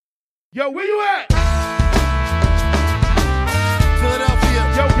Yo, where you at? Philadelphia.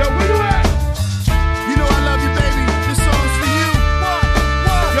 Yo, where you at? You know I love you, baby. This song's for you. What?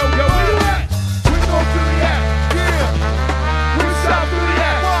 Yo, where you at? Where North Philly at? Yeah. Where South Philly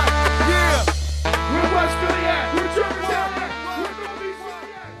at? What? Yeah. Where West Philly at? Where Germantown at? Where Northeast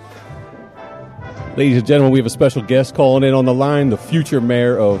Philly at? Ladies and gentlemen, we have a special guest calling in on the line, the future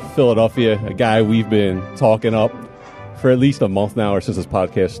mayor of Philadelphia, a guy we've been talking up for at least a month now or since this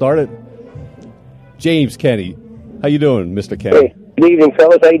podcast started. James Kenney. How you doing, Mr. Kenney? Hey, good evening,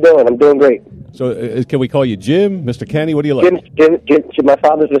 fellas. How you doing? I'm doing great. So can we call you Jim, Mr. Kenney? What do you like? Jim, my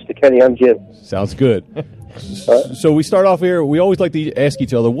father's Mr. Kenney. I'm Jim. Sounds good. So we start off here. We always like to ask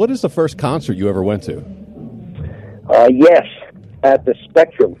each other, what is the first concert you ever went to? Yes, at the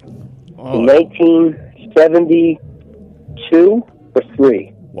Spectrum. In 1972 or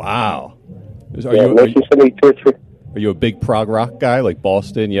 3. Wow. Are 1972 or 3. Are you a big prog rock guy, like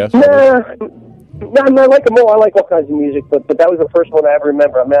Boston, yes? No, I like them all. I like all kinds of music, but that was the first one I ever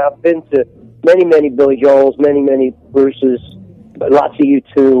remember. I mean, I've been to many Billy Joels, many Bruces, lots of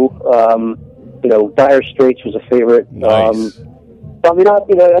U2. Dire Straits was a favorite. Nice. I mean,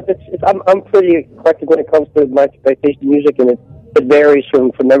 I'm pretty eclectic when it comes to my taste in music, and it varies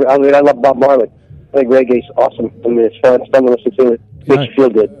from every. I mean, I love Bob Marley. I think reggae's awesome. I mean, it's fun to listen to it. Makes you feel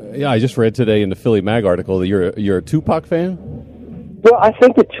good. Yeah, I just read today in the Philly Mag article that you're a Tupac fan. Well, I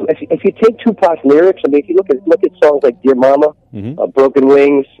think that if you take Tupac's lyrics, I mean, if you look at songs like "Dear Mama," "Broken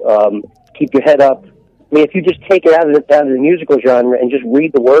Wings," "Keep Your Head Up," I mean, if you just take it out of the musical genre and just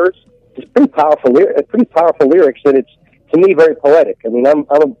read the words, it's pretty powerful lyrics, and it's, to me, very poetic. I mean, I'm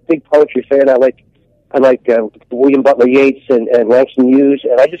a big poetry fan. I like William Butler Yeats and Langston Hughes,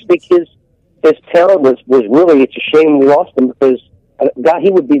 and I just think his talent was really. It's a shame we lost him, because God,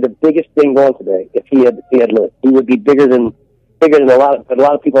 he would be the biggest thing going today if he had lived. He would be bigger than a lot of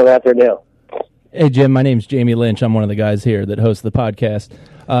people out there now. Hey, Jim, my name's Jamie Lynch. I'm one of the guys here that hosts the podcast.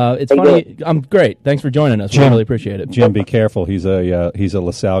 It's funny. I'm great. Thanks for joining us. Jim, we really appreciate it. Jim, be careful. He's a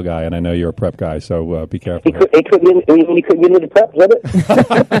LaSalle guy, and I know you're a prep guy, so be careful. He couldn't get into the prep, was it?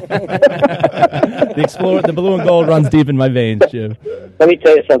 The blue and gold runs deep in my veins, Jim. Let me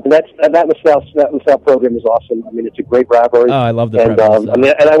tell you something. That LaSalle program is awesome. I mean, it's a great rivalry. Oh, I love the prep. I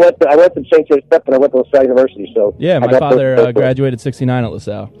went to St. James Prep, and I went to LaSalle University. So yeah, my father graduated '69 at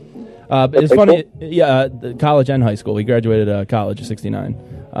LaSalle. It's funny, college and high school. We graduated college at '69.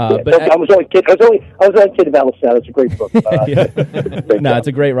 But I was only kidding. I was only kidding about LaSalle. It's a great book. It's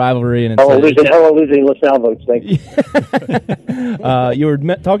a great rivalry, and I'm losing LaSalle votes. Thank you. You were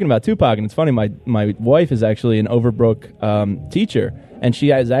talking about Tupac, and it's funny. My wife is actually an Overbrook teacher, and she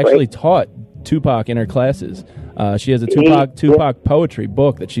has actually taught Tupac in her classes. She has a Tupac poetry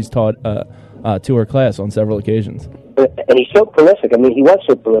book that she's taught to her class on several occasions. And he's so prolific. I mean, he was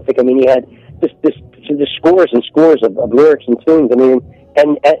so prolific. I mean, he had this scores and scores of lyrics and tunes. I mean,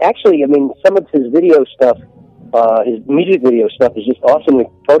 and actually, I mean, some of his video stuff, his music video stuff, is just awesomely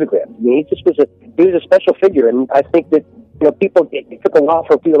photographed. I mean, he was a special figure, and I think that it took a while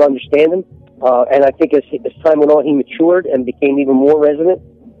for people to understand him. And I think as time went on, he matured and became even more resonant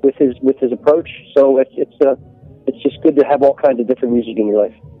with his approach. So it's just good to have all kinds of different music in your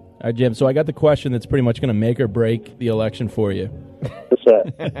life. All right, Jim. So I got the question that's pretty much going to make or break the election for you. What's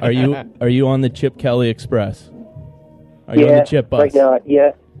that? Are you on the Chip Kelly Express? Are you on the Chip bus? Right now,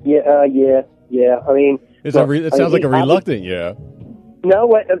 yeah. I mean, it sounds like a reluctant, yeah.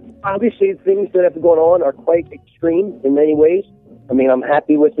 No, obviously things that have been going on are quite extreme in many ways. I mean, I'm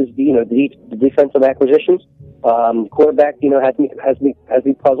happy with his, the defensive acquisitions. Quarterback, has me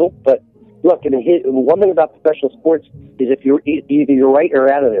puzzled, but. Look, I mean, one thing about professional sports is if either you're right or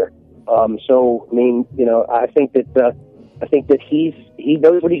out of there. So, I mean, I think that he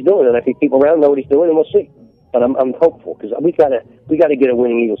knows what he's doing, and I think people around know what he's doing, and we'll see. But I'm hopeful, because we got to get a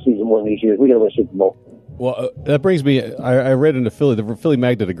winning Eagles season one of these years. We got to win a Super Bowl. Well, that brings me. I read in the Philly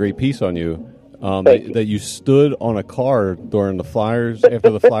Mag did a great piece on you. That you stood on a car during the Flyers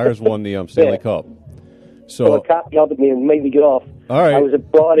after the Flyers won the Stanley Cup. So a cop yelled at me and made me get off. All right. I was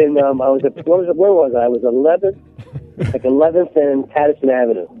brought in. Where was I? I was 11th and Patterson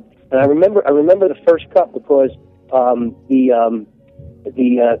Avenue, and I remember the first cup because I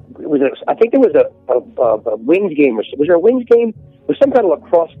think there was a Wings game, or was there a Wings game? It was some kind of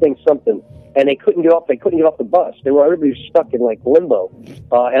lacrosse thing, something, and they couldn't get off. They couldn't get off the bus. Everybody was stuck in like limbo.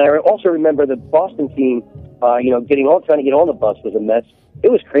 And I also remember the Boston team, trying to get on the bus was a mess.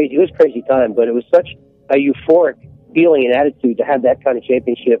 It was crazy. It was a crazy time, but it was such a euphoric feeling and attitude to have that kind of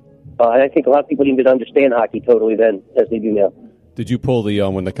championship. And I think a lot of people didn't even understand hockey totally then as they do now. Did you pull the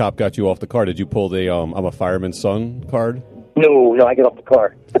when the cop got you off the car? Did you pull the I'm a fireman's son card? No, I get off the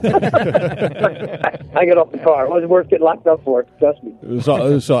car. I get off the car. It wasn't worth getting locked up for it. Trust me.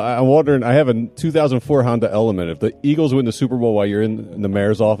 So I'm wondering, I have a 2004 Honda Element. If the Eagles win the Super Bowl while you're in the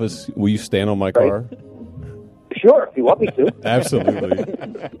mayor's office, will you stand on my car? Sure, if you want me to. Absolutely.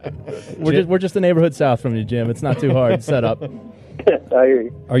 We're just a neighborhood south from you, Jim. It's not too hard to set up. I hear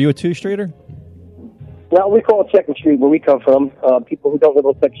you. Are you a two-streeter? Well, we call it 2nd Street where we come from. People who don't live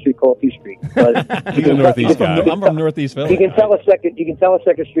on 2nd Street call it 2th Street. But He's a Northeast guy. I'm from Northeast Philly. You can tell a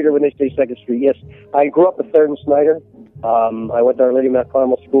second streeter when they say 2nd Street. Yes, I grew up at 3rd and Snyder. I went to Our Lady of Mount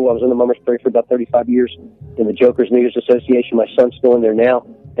Carmel School. I was in the Mummers Parade for about 35 years in the Jokers New Year's Association. My son's still in there now,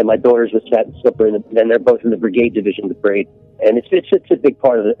 and my daughter's with Chat and Slipper. And then they're both in the Brigade Division of the parade. And it's a big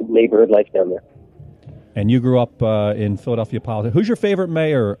part of the neighborhood life down there. And you grew up in Philadelphia politics. Who's your favorite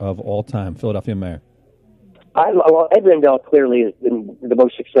mayor of all time, Philadelphia mayor? Well, Ed Rendell clearly has been the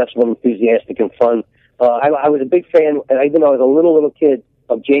most successful, enthusiastic, and fun. I was a big fan, even though I was a little kid,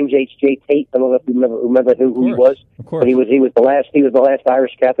 of James H.J. Tate. I don't know if you remember who he was. Of course. But he was the last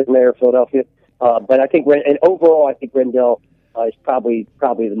Irish Catholic mayor of Philadelphia. But I think, and overall, I think Rendell is probably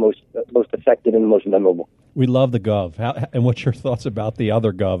the most effective and the most memorable. We love the Gov. And what's your thoughts about the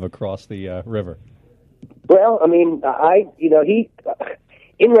other Gov across the river? Well, I mean, he,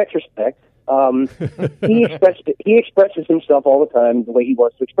 in retrospect, he expresses himself all the time the way he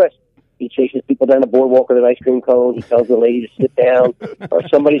wants to express. He chases people down the boardwalk with an ice cream cone. He tells the lady to sit down, or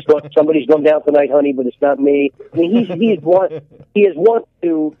somebody's going down tonight, honey, but it's not me. I mean, he is want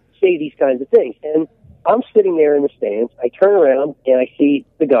to say these kinds of things. And I'm sitting there in the stands. I turn around and I see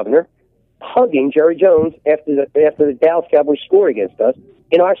the governor hugging Jerry Jones after the Dallas Cowboys score against us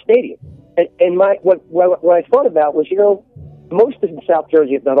in our stadium. And what I thought about was, most of South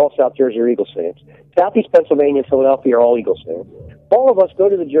Jersey, if not all South Jersey, are Eagles fans. Southeast Pennsylvania and Philadelphia are all Eagles fans. All of us go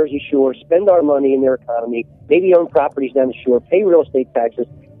to the Jersey Shore, spend our money in their economy, maybe own properties down the shore, pay real estate taxes.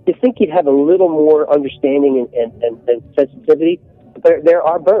 You think you'd have a little more understanding and sensitivity? But there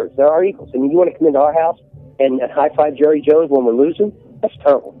are birds. There are Eagles. And you want to come into our house and high-five Jerry Jones when we're losing? That's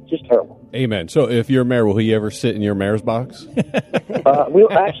terrible. Just terrible. Amen. So if you're mayor, will he ever sit in your mayor's box? I'm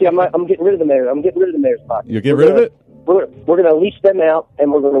getting rid of the mayor. I'm getting rid of the mayor's box. You get rid of it? We're going to lease them out,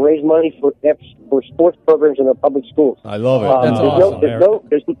 and we're going to raise money for sports programs in our public schools. I love it. That's awesome.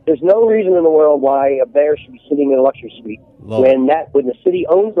 There's no reason in the world why a mayor should be sitting in a luxury suite when the city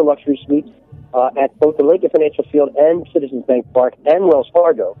owns the luxury suites at both the Lincoln Financial Field and Citizens Bank Park and Wells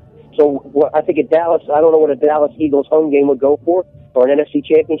Fargo. So I think at Dallas, I don't know what a Dallas Eagles home game would go for, or an NFC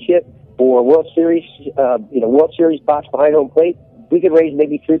Championship, or World Series, World Series box behind home plate. We could raise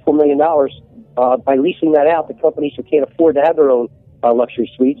maybe $3-4 million by leasing that out to companies who can't afford to have their own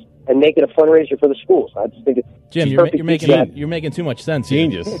luxury suites and make it a fundraiser for the schools. I just think it's Jim, you're making too much sense.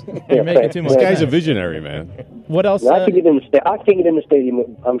 Genius. You're making too much This guy's sense. a visionary, man. What else? I think it in the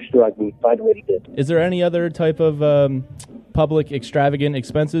stadium. I'm sure I can find a way to do it. Is there any other type of public extravagant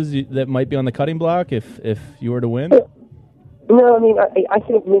expenses that might be on the cutting block if you were to win? No, I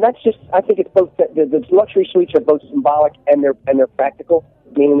think it's both. The luxury suites are both symbolic and they're practical.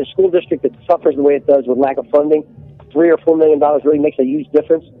 I mean, in the school district that suffers the way it does with lack of funding, $3 or $4 million really makes a huge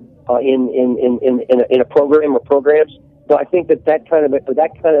difference in a program or programs. So I think that kind of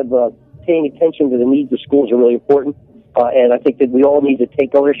paying attention to the needs of schools are really important. And I think that we all need to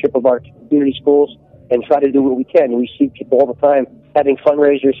take ownership of our community schools and try to do what we can. And we see people all the time having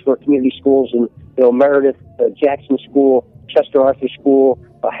fundraisers for community schools, and Meredith, Jackson School, Chester Arthur School,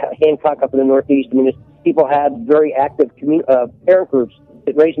 Hancock up in the Northeast. I mean, people have very active parent groups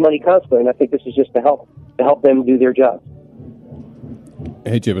that raise money constantly, and I think this is just to help them do their job.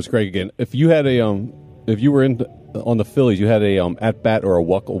 Hey Jim, it's Craig again. If you had if you were on the Phillies, you had a at bat or a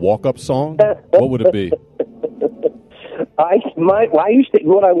walk up song, what would it be?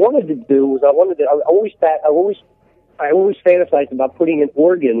 What I wanted to do was I always fantasized about putting an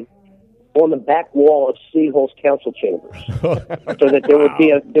organ on the back wall of City Hall's council chambers, so that there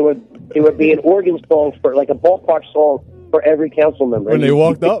would be an organ song for like a ballpark song for every council member. When they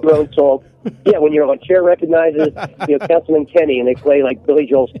walked up? Your own song. Yeah, when your chair recognizes Councilman Kenny and they play like Billy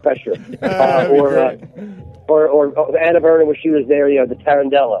Joel's Pressure, or Anna Vernon when she was there, the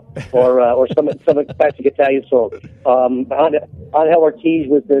Tarantella, or some classic Italian song. Angel Ortiz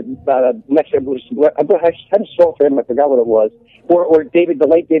was the Mexican. I had a song for him. I forgot what it was. Or the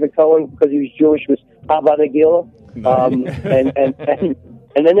late David Cohen, because he was Jewish, was Haba Nagila.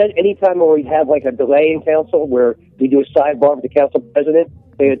 And then anytime where we'd have like a delay in council where we do a sidebar with the council president,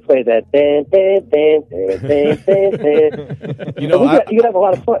 they would play that. You could have a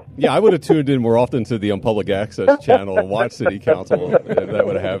lot of fun. Yeah, I would have tuned in more often to the public access channel and watched City Council if that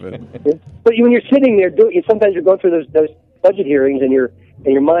would have happened. But when you're sitting there, sometimes you're going through those budget hearings and your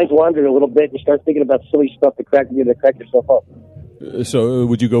mind's wandering a little bit, and you start thinking about silly stuff to crack yourself up. So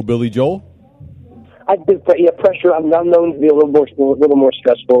would you go Billy Joel? I did, pressure. I'm known to be a little more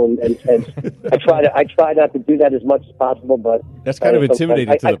stressful, and I try not to do that as much as possible. But that's kind of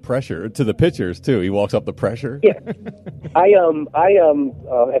intimidating to the pressure, to the pitchers too. He walks up the pressure. Yeah, I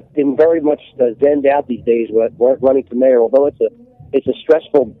have been very much zenned out these days running for mayor. Although it's a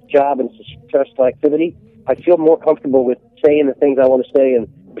stressful job and it's a stressful activity, I feel more comfortable with saying the things I want to say and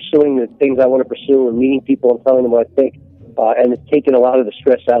pursuing the things I want to pursue and meeting people and telling them what I think. And it's taken a lot of the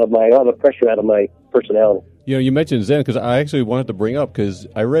stress out of the pressure out of my personality. You know, you mentioned Zen because I actually wanted to bring up because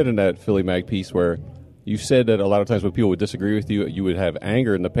I read in that Philly Mag piece where you said that a lot of times when people would disagree with you, you would have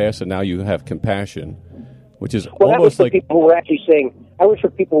anger in the past, and now you have compassion, which is almost that was for like people who were actually saying. I was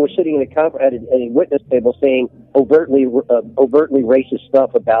for people who were sitting in at a witness table saying overtly racist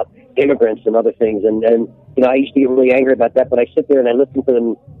stuff about immigrants and other things, and you know, I used to get really angry about that. But I sit there and I listen to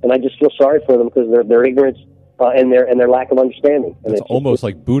them, and I just feel sorry for them because their ignorance. And their lack of understanding. And it's almost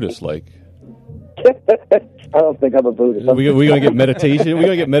like Buddhist-like. I don't think I'm a Buddhist. We going to get meditation. We going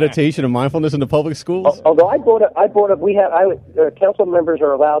to get meditation and mindfulness in the public schools. Although I brought up. Council members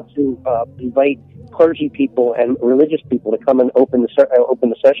are allowed to invite clergy people and religious people to come and open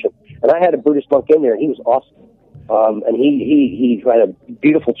the session. And I had a Buddhist monk in there, and he was awesome. And he had a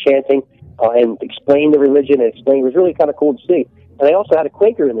beautiful chanting and explained the religion and explained. It was really kind of cool to see. And I also had a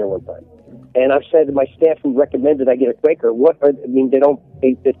Quaker in there one time. And I've said to my staff who recommended I get a Quaker,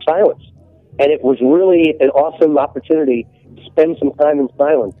 it's silence. And it was really an awesome opportunity to spend some time in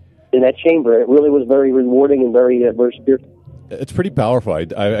silence in that chamber. It really was very rewarding and very spiritual. It's pretty powerful.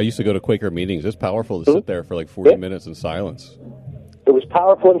 I used to go to Quaker meetings. It's powerful to sit there for like 40 minutes in silence. It was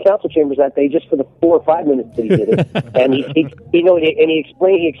powerful in council chambers that day, just for the 4 or 5 minutes that he did it. And he explained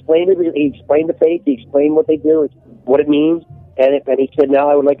the faith. He explained what they do, what it means. And he said, now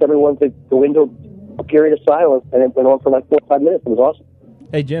I would like everyone to go into a period of silence, and it went on for like 4 or 5 minutes. It was awesome.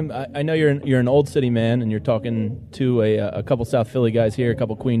 Hey, Jim, I know you're an old city man, and you're talking to a couple South Philly guys here, a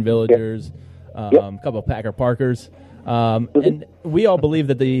couple Queen Villagers, a couple Packer Parkers. And we all believe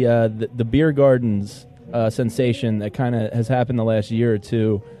that the beer gardens sensation that kind of has happened the last year or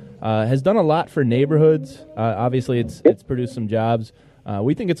two has done a lot for neighborhoods. Obviously, it's produced some jobs.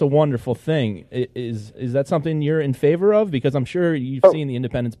 We think it's a wonderful thing. Is that something you're in favor of? Because I'm sure you've seen the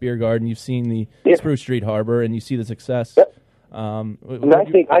Independence Beer Garden, you've seen the Spruce Street Harbor, and you see the success. And I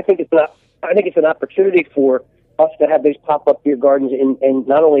think it's an opportunity for us to have these pop-up beer gardens in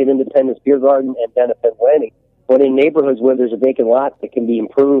not only an Independence Beer Garden and down at Pennsylvania, but in neighborhoods where there's a vacant lot that can be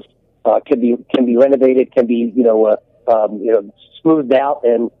improved, can be renovated, can be smoothed out,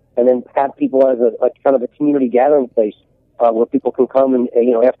 and then have people as a kind of a community gathering place. Where people can come and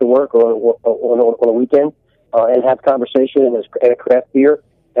after work or on a weekend and have conversation and a craft beer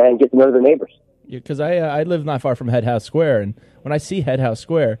and get to know their neighbors. Because I live not far from Head House Square, and when I see Head House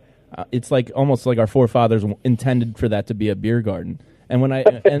Square, it's like almost like our forefathers intended for that to be a beer garden. And when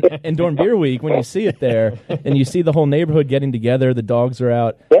and during Beer Week, when you see it there and you see the whole neighborhood getting together, the dogs are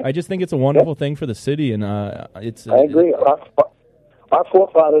out. I just think it's a wonderful thing for the city, and it's. I agree. Our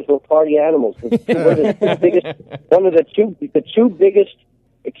forefathers were party animals. One of the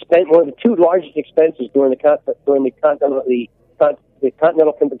two largest expenses during the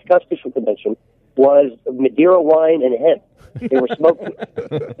Continental Constitutional Convention was Madeira wine and hemp. They were smoking.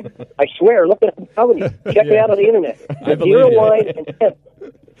 I swear, look at it. I'm telling you. Check it out on the internet. Madeira wine and hemp.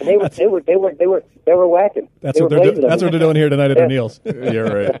 And they were whacking. That's what they're doing here tonight at O'Neill's. You're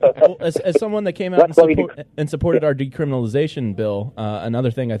right. Well, as someone that came out and supported our decriminalization bill, another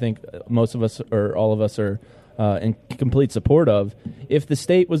thing I think most of us or all of us are in complete support of, if the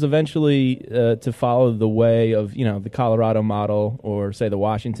state was eventually to follow the way of the Colorado model or say the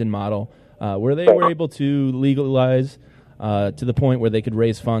Washington model, where they were able to legalize to the point where they could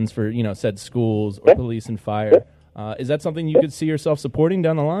raise funds for said schools or police and fire. Is that something you could see yourself supporting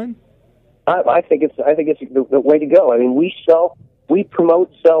down the line? I think it's the way to go. I mean, we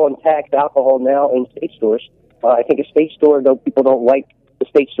promote, sell, and tax alcohol now in state stores. I think a state store, though people don't like the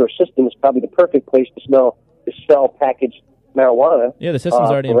state store system, is probably the perfect place to sell packaged marijuana. Yeah, the system's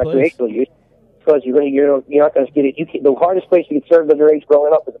already in place. Use, because you're not going to get it. The hardest place to get served underage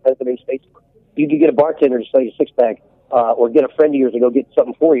growing up is a Pennsylvania state store. You could get a bartender to sell you a 6-pack, or get a friend of yours to go get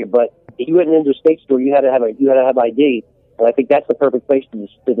something for you. But if you went into a state store, you had to have ID, and I think that's the perfect place to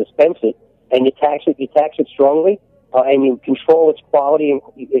dispense it. And you tax it strongly, and you control its quality and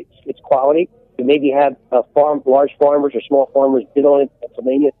its quality. You maybe have large farmers or small farmers bid on it in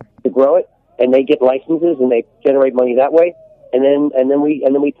Pennsylvania to grow it, and they get licenses and they generate money that way. And then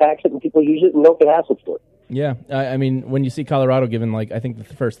we tax it, and people use it and don't get hassled for it. Yeah, I mean, when you see Colorado giving I think the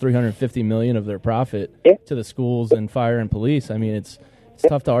first $350 million of their profit to the schools and fire and police, I mean, it's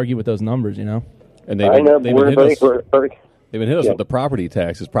tough to argue with those numbers, you know. And they've been hit us with the property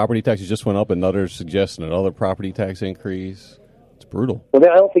taxes. Property taxes just went up. Another suggestion, another property tax increase. It's brutal. Well,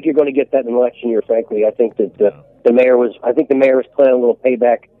 I don't think you're going to get that in an election year. Frankly, I think that the mayor was planning a little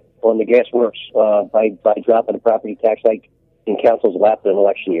payback on the gas works by dropping the property tax hike in council's lap in an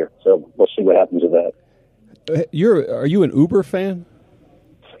election year. So we'll see what happens with that. Are you an Uber fan?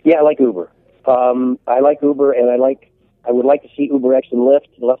 Yeah, I like Uber. I like Uber, and I would like to see UberX and Lyft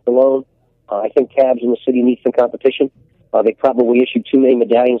left alone. I think cabs in the city need some competition. They probably issued too many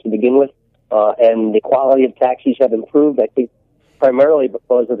medallions to begin with, and the quality of taxis have improved, I think, primarily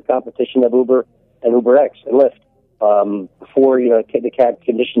because of the competition of Uber and UberX and Lyft. Before, the cab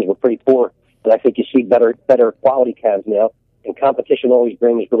conditions were pretty poor, but I think you see better quality cabs now, and competition always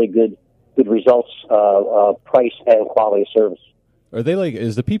brings really good results, price and quality of service. Are they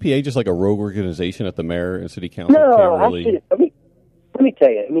is the PPA just like a rogue organization at the mayor and city council? No, actually, let me tell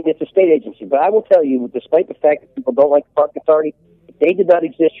you. I mean, it's a state agency, but I will tell you, despite the fact that people don't like the parking authority, if they did not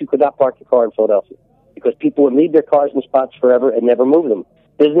exist, you could not park your car in Philadelphia because people would leave their cars in spots forever and never move them.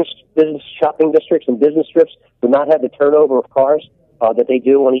 Business shopping districts and business strips would not have the turnover of cars that they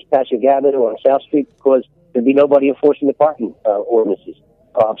do on East Passaic Avenue or on South Street because there'd be nobody enforcing the parking ordinances.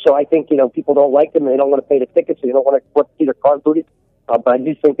 So I think, people don't like them and they don't want to pay the tickets. So they don't want to see their car booted. But I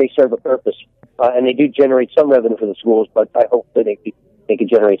do think they serve a purpose. And they do generate some revenue for the schools, but I hope that they could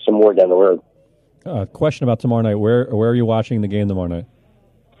generate some more down the road. Question about tomorrow night. Where are you watching the game tomorrow night?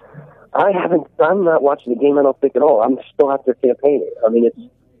 I'm not watching the game, I don't think at all. I'm still out there campaigning. I mean,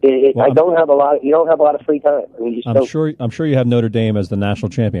 Well, you don't have a lot of free time. I mean, I'm sure you have Notre Dame as the national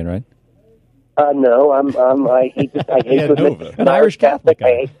champion, right? No, I hate to admit it. An Irish Catholic.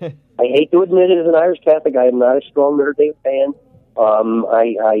 I hate to admit it as an Irish Catholic. I am not a strong Notre Dame fan.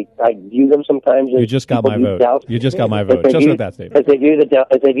 I view them sometimes. You just got my vote. You just got my vote. Just with that statement. As they view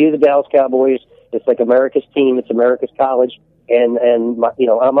the Dallas Cowboys, it's like America's team. It's America's college. And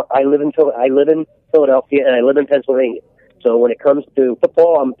I live in Philadelphia and I live in Pennsylvania. So when it comes to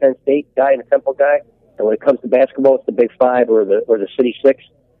football, I'm a Penn State guy and a Temple guy. And when it comes to basketball, it's the Big Five or the City Six.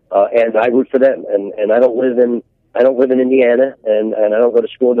 And I root for them. And I don't live in Indiana, and I don't go to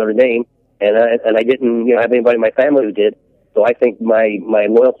school at Notre Dame, and I didn't have anybody in my family who did. So I think my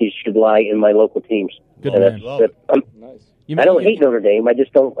loyalties should lie in my local teams. Good man. Nice. I don't hate Notre Dame. I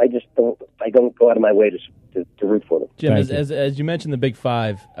don't go out of my way to root for them. Jim, as you mentioned the Big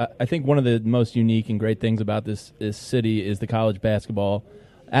Five, I think one of the most unique and great things about this city is the college basketball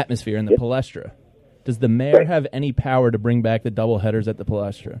atmosphere and the Palestra. Does the mayor have any power to bring back the doubleheaders at the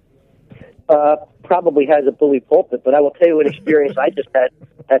Palestra? Probably has a bully pulpit, but I will tell you an experience I just had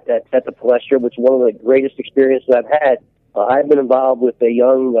at the Palestra, which is one of the greatest experiences I've had. I've been involved with a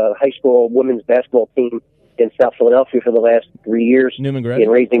young high school women's basketball team in South Philadelphia for the last 3 years. Newman Grad? In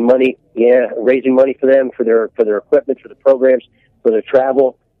raising money for them, for their equipment, for the programs, for their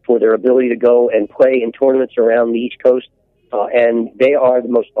travel, for their ability to go and play in tournaments around the East Coast. And they are the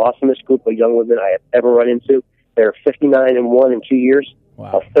most awesomest group of young women I have ever run into. They're 59-1 in 2 years,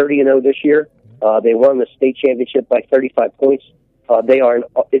 30-0 this year. They won the state championship by 35 points.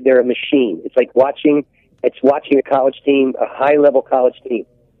 They're a machine. It's like watching a college team, a high-level college team.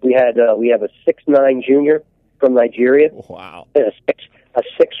 We have a 6'9" junior from Nigeria. Wow. A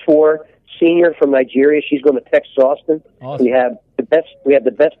 6'4" senior from Nigeria. She's going to Texas Austin. Awesome. We have the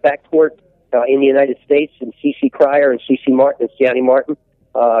best backcourt in the United States, and CeCe Cryer and CeCe Martin and Siani Martin.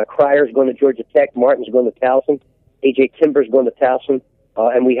 Cryer's going to Georgia Tech. Martin's going to Towson. AJ Timber's going to Towson.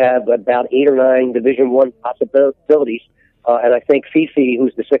 And we have about 8 or 9 Division I possibilities. And I think Fifi,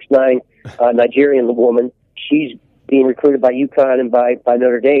 who's the 6'9" Nigerian woman, she's being recruited by UConn and by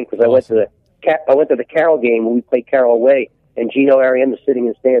Notre Dame because I went to the Carroll game when we played Carroll away, and Gino Ariema sitting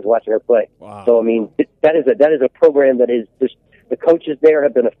in the stands watching her play. Wow. So I mean, that is a program that is just, the coaches there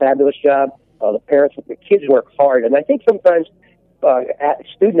have done a fabulous job. The parents, the kids work hard, and I think sometimes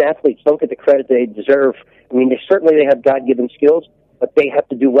student athletes don't get the credit they deserve. I mean, they have God-given skills, but they have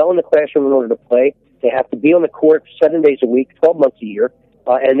to do well in the classroom in order to play. They have to be on the court 7 days a week, 12 months a year,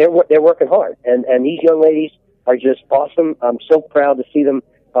 and they're working hard. And these young ladies are just awesome. I'm so proud to see them.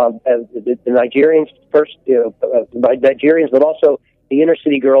 The Nigerians first, Nigerians, but also the inner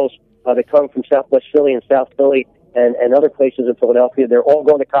city girls that come from Southwest Philly and South Philly and other places in Philadelphia. They're all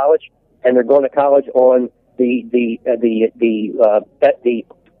going to college, and they're going to college on the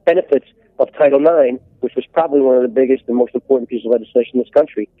benefits of Title IX, which was probably one of the biggest and most important pieces of legislation in this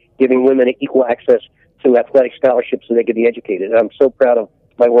country, giving women equal access to athletic scholarships so they could be educated. And I'm so proud of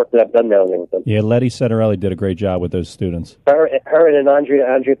my work that I've done down there with them. Yeah, Letty Setterelli did a great job with those students. Her and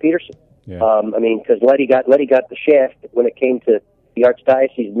Andrea Peterson. Yeah. I mean, because Letty got the shaft when it came to the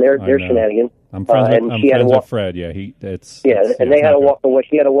archdiocese and their shenanigans. I'm friends with with Fred. Yeah, they had to walk away.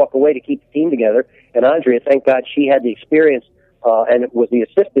 She had to walk away to keep the team together. And Andrea, thank God, she had the experience and was the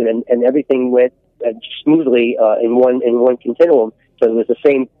assistant, and everything went smoothly in one continuum. So it was the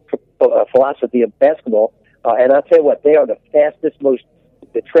same philosophy of basketball. And I'll tell you what, they are the fastest,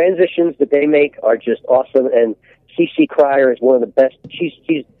 the transitions that they make are just awesome. And CeCe Cryer is one of the best.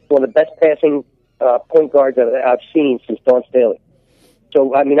 She's one of the best passing point guards that I've seen since Dawn Staley.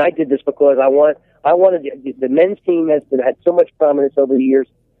 So, I mean, I did this because I wanted the men's team had so much prominence over the years,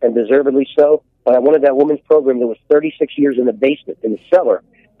 and deservedly so. But I wanted that women's program that was 36 years in the basement, in the cellar,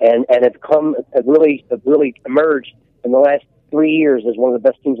 and have really emerged in the last 3 years as one of the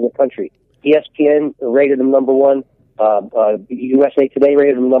best teams in the country. ESPN rated them number one. USA Today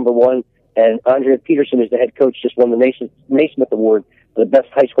rated them number one. And Andrea Peterson is the head coach, just won the Naismith Award for the best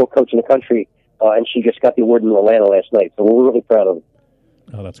high school coach in the country. And she just got the award in Atlanta last night. So we're really proud of her.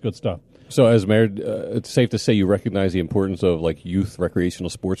 Oh, that's good stuff. So as mayor, it's safe to say you recognize the importance of like youth recreational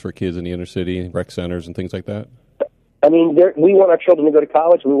sports for kids in the inner city, rec centers and things like that? I mean, we want our children to go to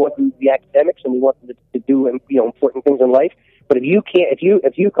college, and we want them to be academics, and we want them to do important things in life. But if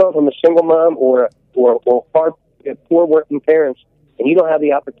you come from a single mom or poor working parents, and you don't have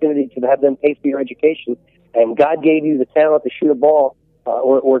the opportunity to have them pay for your education, and God gave you the talent to shoot a ball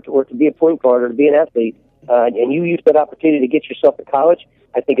or to be a point guard or to be an athlete, and you use that opportunity to get yourself to college,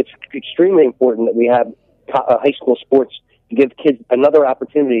 I think it's extremely important that we have high school sports to give kids another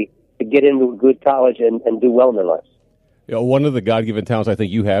opportunity to get into a good college and do well in their lives. You know, one of the God-given talents I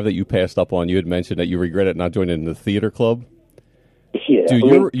think you have that you passed up on, you had mentioned that you regretted not joining the theater club. Yeah,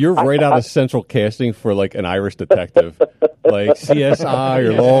 dude, you're right out of central casting for like an Irish detective, like CSI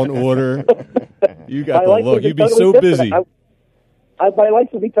or Law and Order. You got the look. You'd be so busy. My life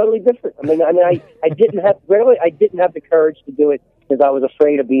would be totally different. I didn't have the courage to do it because I was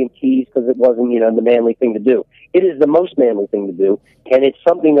afraid of being teased because it wasn't the manly thing to do. It is the most manly thing to do, and it's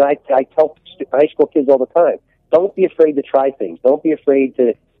something that I tell high school kids all the time. Don't be afraid to try things. Don't be afraid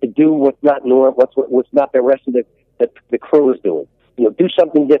to do what's not normal, what's not the rest of the crew is doing. Do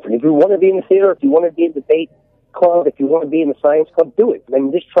something different. If you want to be in the theater, if you want to be in the debate club, if you want to be in the science club, do it.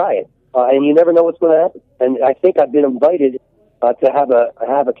 Just try it. And you never know what's going to happen. And I think I've been invited to have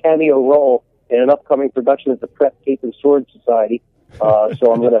a cameo role in an upcoming production of the Prep Cape and Sword Society.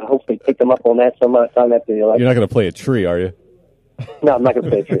 So I'm going to hopefully pick them up on that sometime after the election. You're not going to play a tree, are you? No, I'm not going to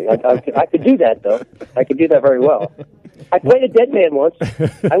play a tree. I could do that though. I could do that very well. I played a dead man once.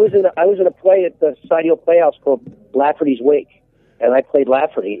 I was in a play at the Society Playhouse called Lafferty's Wake, and I played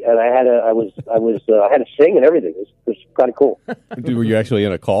Lafferty, and I had to sing and everything. It was kind of cool. Dude, were you actually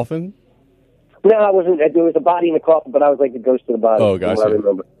in a coffin? No, I wasn't. There was a body in the coffin, but I was like the ghost of the body. Oh, gotcha. I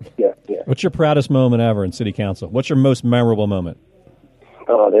remember. Yeah. What's your proudest moment ever in city council? What's your most memorable moment?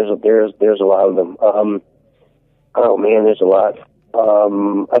 Oh, there's a lot of them. Oh man, there's a lot.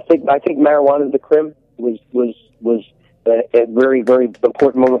 I think marijuana to the crim was a very, very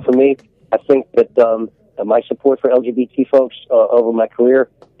important moment for me. I think that my support for LGBT folks over my career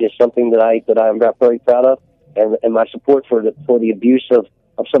is something that I'm very proud of, and my support for the abuse of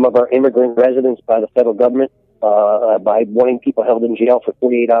some of our immigrant residents by the federal government by wanting people held in jail for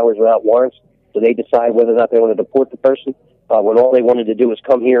 48 hours without warrants, so they decide whether or not they want to deport the person when all they wanted to do was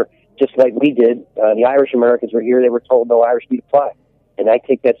come here, just like we did. The Irish Americans were here; they were told no Irish need apply. And I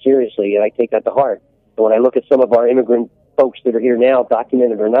take that seriously, and I take that to heart. And when I look at some of our immigrant folks that are here now,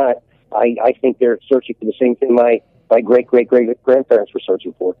 documented or not, I think they're searching for the same thing my great-great-great-grandparents were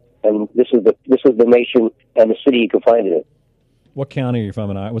searching for. And this is the nation and the city you can find it in. What county are you from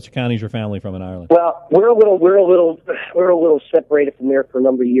in Ireland? Which county is your family from in Ireland? Well, we're a little separated from there for a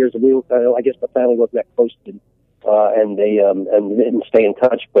number of years. I guess my family wasn't that close to and they didn't stay in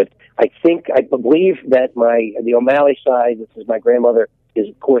touch. But I believe that the O'Malley side, this is my grandmother, is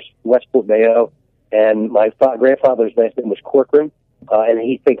of course Westport Mayo, and my grandfather's last name was Corcoran, and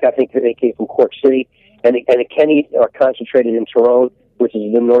I think they came from Cork City, and the Kenny are concentrated in Tyrone, which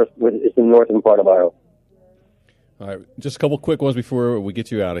is the northern part of Ireland. All right, just a couple quick ones before we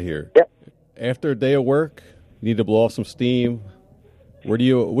get you out of here. Yep. After a day of work, you need to blow off some steam. What's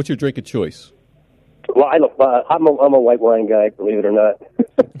your drink of choice? Well, I'm a white wine guy, believe it or not.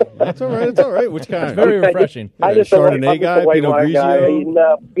 That's all right. It's all right. Which kind? It's very refreshing. I just Chardonnay guy, Pinot Grigio.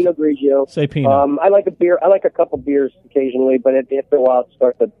 No, Pinot Grigio. Say Pinot. I like a beer. I like a couple beers occasionally, but after a while, it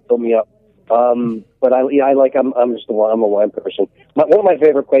starts to fill me up. But I'm a wine person. One of my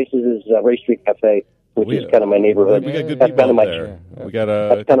favorite places is Ray Street Cafe which is kind of my neighborhood. We got good That's people kind of up my. there. We got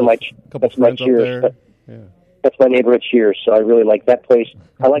That's kind of my. couple That's my friends up Cheers. there. Yeah. That's my neighborhood Cheers. So I really like that place.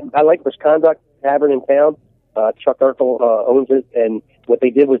 I like Misconduct Tavern in town. Chuck Urkel owns it, and what they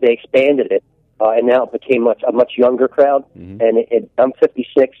did was they expanded it, and now it became a much younger crowd. Mm-hmm. And I'm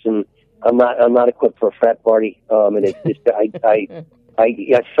 56, and I'm not equipped for a frat party. And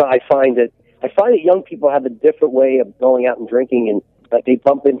I find that young people have a different way of going out and drinking, and they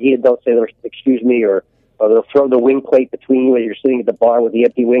bump into you and don't say excuse me, or they'll throw the wing plate between you as you're sitting at the bar with the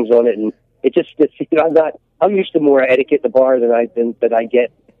empty wings on it, and I'm used to more etiquette at the bar than I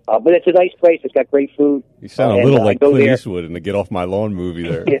get. But it's a nice place. It's got great food. You sound a little like Clint Eastwood in the Get Off My Lawn movie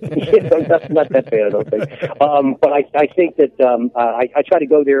there. Not that bad, I don't think. But I think that I try to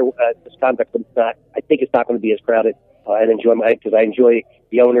go there this conduct, but it's not. I think it's not going to be as crowded and because I enjoy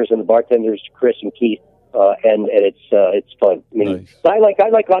the owners and the bartenders, Chris and Keith, and it's fun. I mean, nice. I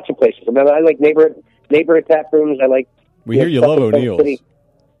like lots of places. I mean, I like neighborhood tap rooms. I like. We hear you love O'Neill's.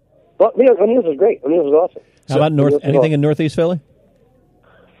 Well, O'Neill's is great. O'Neill's is awesome. How about anything in Northeast Philly?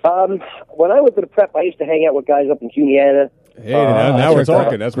 When I went to the prep, I used to hang out with guys up in Juniata. Hey, now we're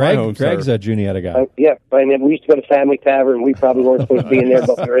talking. That's my home. Greg's a Juniata guy. Yeah, I mean, we used to go to Family Tavern. We probably weren't supposed to be in there,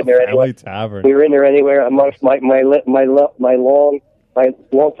 but we were in there anyway. Family Tavern. We were in there anyway. Amongst my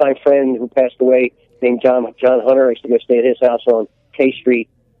longtime friend who passed away, named John Hunter. I used to go stay at his house on K Street.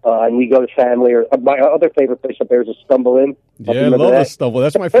 And we go to Family. Or my other favorite place up there is a Stumble Inn. Yeah, I love the Stumble.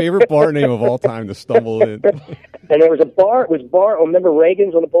 That's my favorite bar name of all time, the Stumble Inn. And there was a bar. It was bar. Remember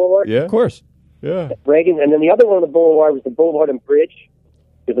Reagan's on the Boulevard? Yeah, of course. Yeah, Reagan. And then the other one on the Boulevard was the Boulevard and Bridge.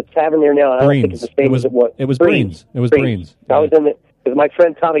 There's a tavern there now. I don't think it's the same as it was. It was Breen's. It was Breen's. I was in it because my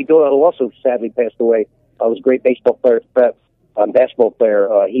friend Tommy Doyle, who also sadly passed away, was a great baseball player, basketball player.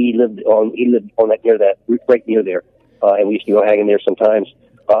 He lived on that right near there, and we used to go hang in there sometimes.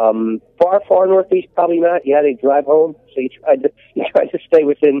 Far northeast, probably not. You had to drive home, so you tried to stay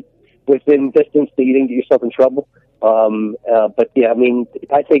within distance so you didn't get yourself in trouble. But yeah, I mean,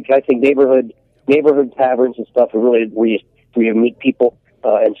 I think neighborhood taverns and stuff are really where you meet people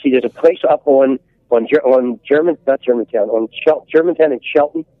and see. There's a place up on Germantown and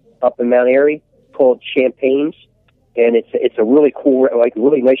Shelton up in Mount Airy called Champagne's, and it's a really cool, like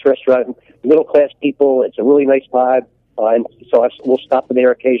really nice restaurant, middle class people. It's a really nice vibe. And so we'll stop in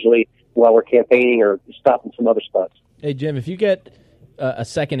there occasionally while we're campaigning or stop in some other spots. Hey, Jim, if you get a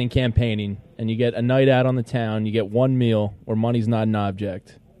second in campaigning and you get a night out on the town, you get one meal where money's not an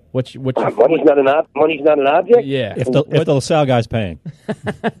object. What's your money's not an object? Yeah. If the LaSalle guy's paying.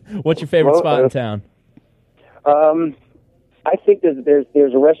 What's your favorite spot in town? I think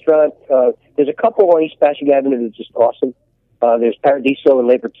there's a restaurant. There's a couple on East Passyunk Avenue that's just awesome. There's Paradiso and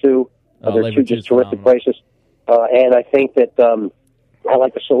Labor 2. They're two just terrific places. And I think that I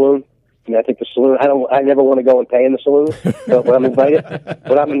like the saloon. I mean, I think the saloon. I never want to go and pay in the saloon, but when I'm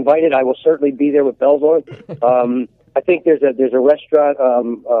invited, I will certainly be there with bells on. I think there's a restaurant.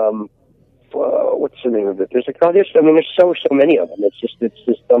 What's the name of it? There's so many of them. It's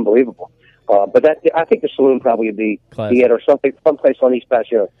just unbelievable. But I think the saloon probably would be it, or someplace on East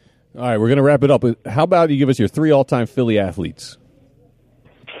Passyunk. All right, we're going to wrap it up. How about you give us your 3 all-time Philly athletes?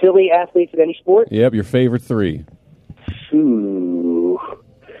 Philly athletes in any sport? Yep, your favorite 3. Ooh.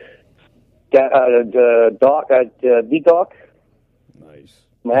 D-Doc. Nice.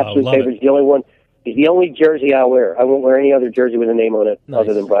 My absolute favorite. He's the only one. He's the only jersey I wear. I won't wear any other jersey with a name on it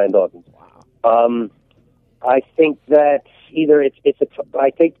other than Brian Dawkins. Wow. I think that I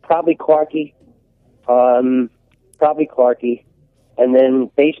think probably Clarkie. And then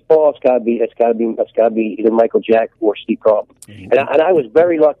baseball, it's got to be either Michael Jack or Steve Carlton. And I was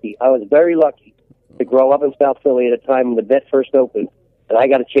very lucky. To grow up in South Philly at a time when the vet first opened, and I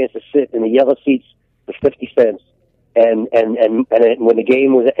got a chance to sit in the yellow seats for 50 cents. And when the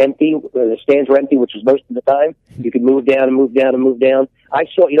game was empty, the stands were empty, which was most of the time, you could move down. I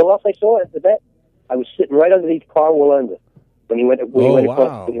saw, what else I saw at the vet? I was sitting right underneath Carl Wallenda when he went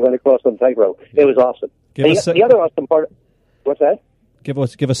across the tightrope. It was awesome. The other awesome part. What's that? Give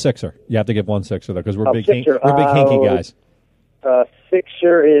a sixer. You have to give one sixer though, because we're big hinky guys.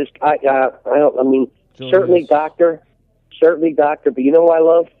 Sixer is certainly Doctor. But you know who I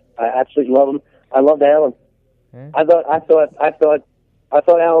love? I absolutely love him. I loved Allen. I thought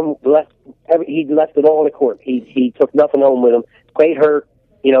Allen left it all on the court. He took nothing home with him. Played hurt.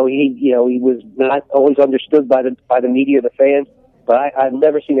 He was not always understood by the media or the fans. But I've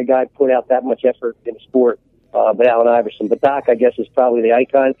never seen a guy put out that much effort in sport. But Allen Iverson. But Doc, I guess, is probably the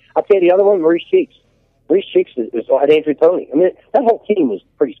icon. I'll tell you the other one, Maurice Cheeks. Maurice Cheeks had Andrew Toney. I mean, that whole team was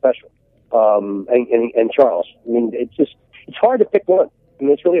pretty special. And Charles. I mean, it's hard to pick one. I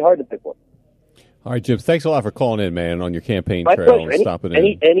mean, it's really hard to pick one. All right, Jim. Thanks a lot for calling in, man, on your campaign My trail pleasure. and stopping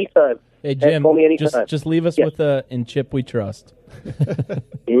in. Anytime. Hey, Jim, call me anytime. just leave us Yes. with "In Chip We Trust."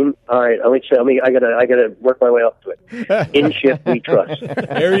 All right, I gotta work my way up to it. In Chip We Trust.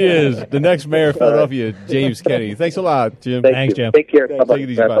 There he is, the next mayor of Philadelphia, James Kenny. Thanks a lot, Jim. Thanks, Jim. Take care. Bye-bye. Take it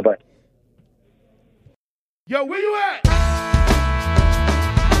easy, bye. Bye-bye. Yo, where you at?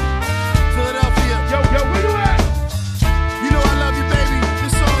 Philadelphia. Yo, where you at?